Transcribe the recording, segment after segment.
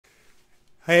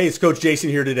Hey, it's Coach Jason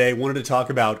here today. Wanted to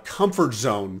talk about comfort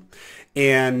zone.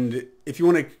 And if you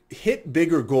want to hit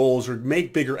bigger goals or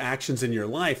make bigger actions in your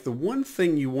life, the one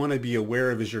thing you want to be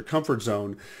aware of is your comfort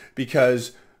zone,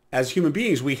 because as human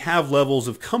beings, we have levels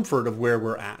of comfort of where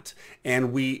we're at.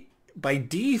 And we, by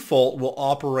default, will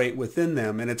operate within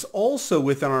them. And it's also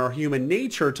within our human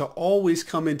nature to always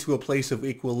come into a place of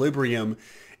equilibrium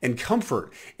and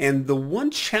comfort. And the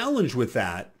one challenge with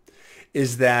that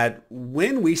is that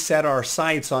when we set our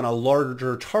sights on a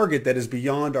larger target that is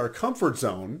beyond our comfort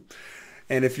zone,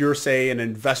 and if you're, say, an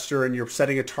investor and you're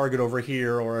setting a target over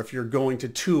here, or if you're going to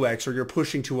 2x or you're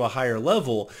pushing to a higher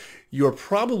level, you're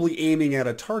probably aiming at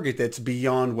a target that's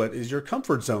beyond what is your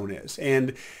comfort zone is.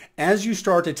 And as you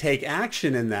start to take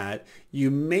action in that,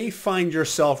 you may find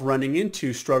yourself running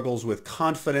into struggles with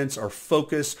confidence or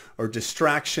focus or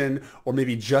distraction, or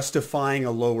maybe justifying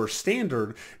a lower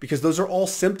standard, because those are all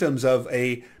symptoms of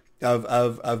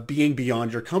being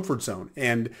beyond your comfort zone.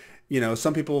 And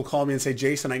some people will call me and say,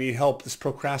 Jason, I need help. This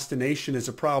procrastination is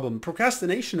a problem.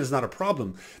 Procrastination is not a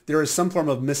problem. There is some form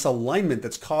of misalignment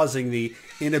that's causing the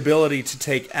inability to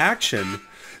take action.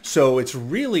 So it's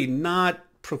really not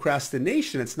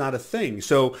procrastination. It's not a thing.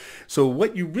 So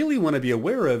what you really want to be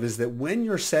aware of is that when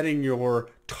you're setting your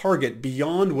target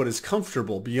beyond what is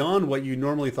comfortable, beyond what you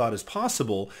normally thought is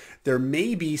possible, there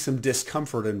may be some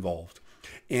discomfort involved.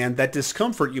 And that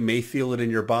discomfort, you may feel it in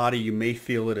your body. You may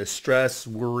feel it as stress,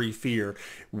 worry, fear.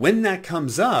 When that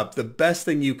comes up, the best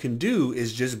thing you can do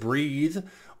is just breathe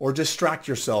or distract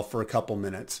yourself for a couple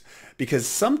minutes. Because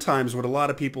sometimes what a lot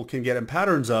of people can get in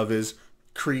patterns of is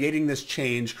creating this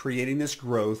change, creating this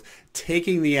growth,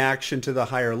 taking the action to the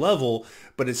higher level,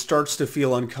 but it starts to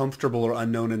feel uncomfortable or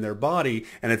unknown in their body.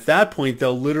 And at that point,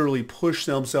 they'll literally push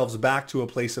themselves back to a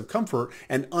place of comfort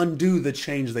and undo the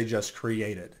change they just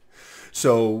created.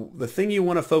 So the thing you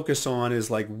want to focus on is,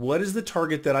 like, what is the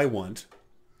target that I want?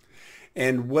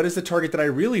 And what is the target that I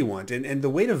really want? And the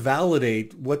way to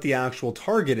validate what the actual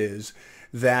target is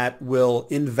that will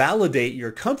invalidate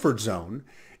your comfort zone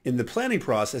in the planning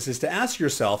process is to ask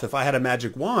yourself, if I had a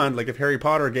magic wand, like if Harry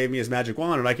Potter gave me his magic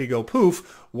wand and I could go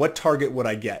poof, what target would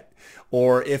I get?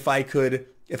 Or if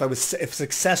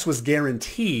success was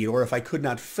guaranteed, or if I could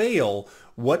not fail,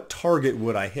 what target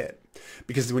would I hit?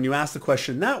 Because when you ask the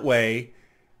question that way,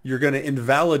 you're going to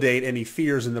invalidate any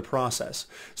fears in the process.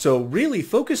 So really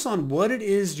focus on what it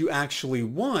is you actually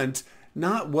want,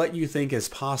 not what you think is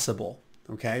possible.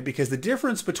 Okay? Because the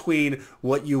difference between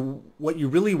what you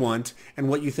really want and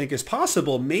what you think is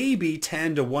possible may be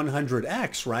 10 to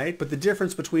 100x, right? But the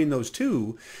difference between those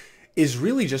two is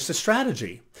really just a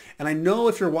strategy. And I know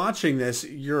if you're watching this,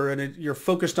 you're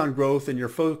focused on growth and you're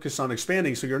focused on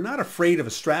expanding, so you're not afraid of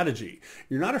a strategy.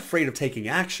 You're not afraid of taking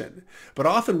action. But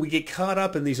often we get caught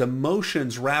up in these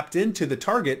emotions wrapped into the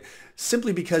target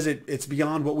simply because it's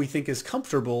beyond what we think is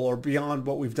comfortable or beyond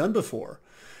what we've done before.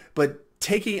 But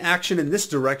taking action in this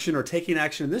direction or taking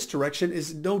action in this direction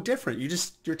is no different.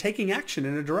 You're taking action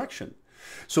in a direction.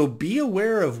 So be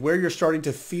aware of where you're starting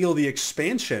to feel the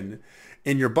expansion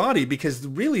in your body, because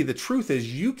really the truth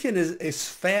is you can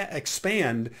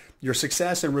expand your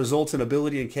success and results and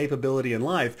ability and capability in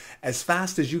life as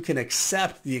fast as you can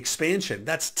accept the expansion.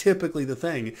 That's typically the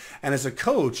thing. And as a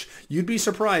coach, you'd be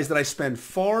surprised that I spend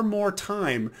far more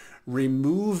time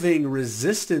removing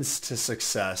resistance to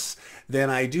success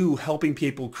than I do helping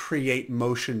people create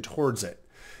motion towards it.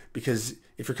 Because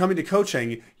if you're coming to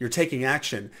coaching, you're taking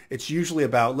action. It's usually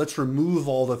about, let's remove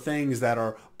all the things that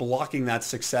are blocking that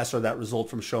success or that result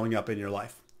from showing up in your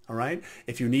life. All right?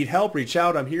 If you need help, reach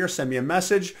out. I'm here. Send me a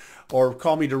message or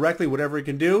call me directly, whatever you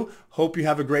can do. Hope you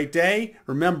have a great day.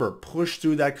 Remember, push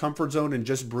through that comfort zone and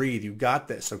just breathe. You got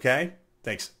this, okay?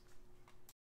 Thanks.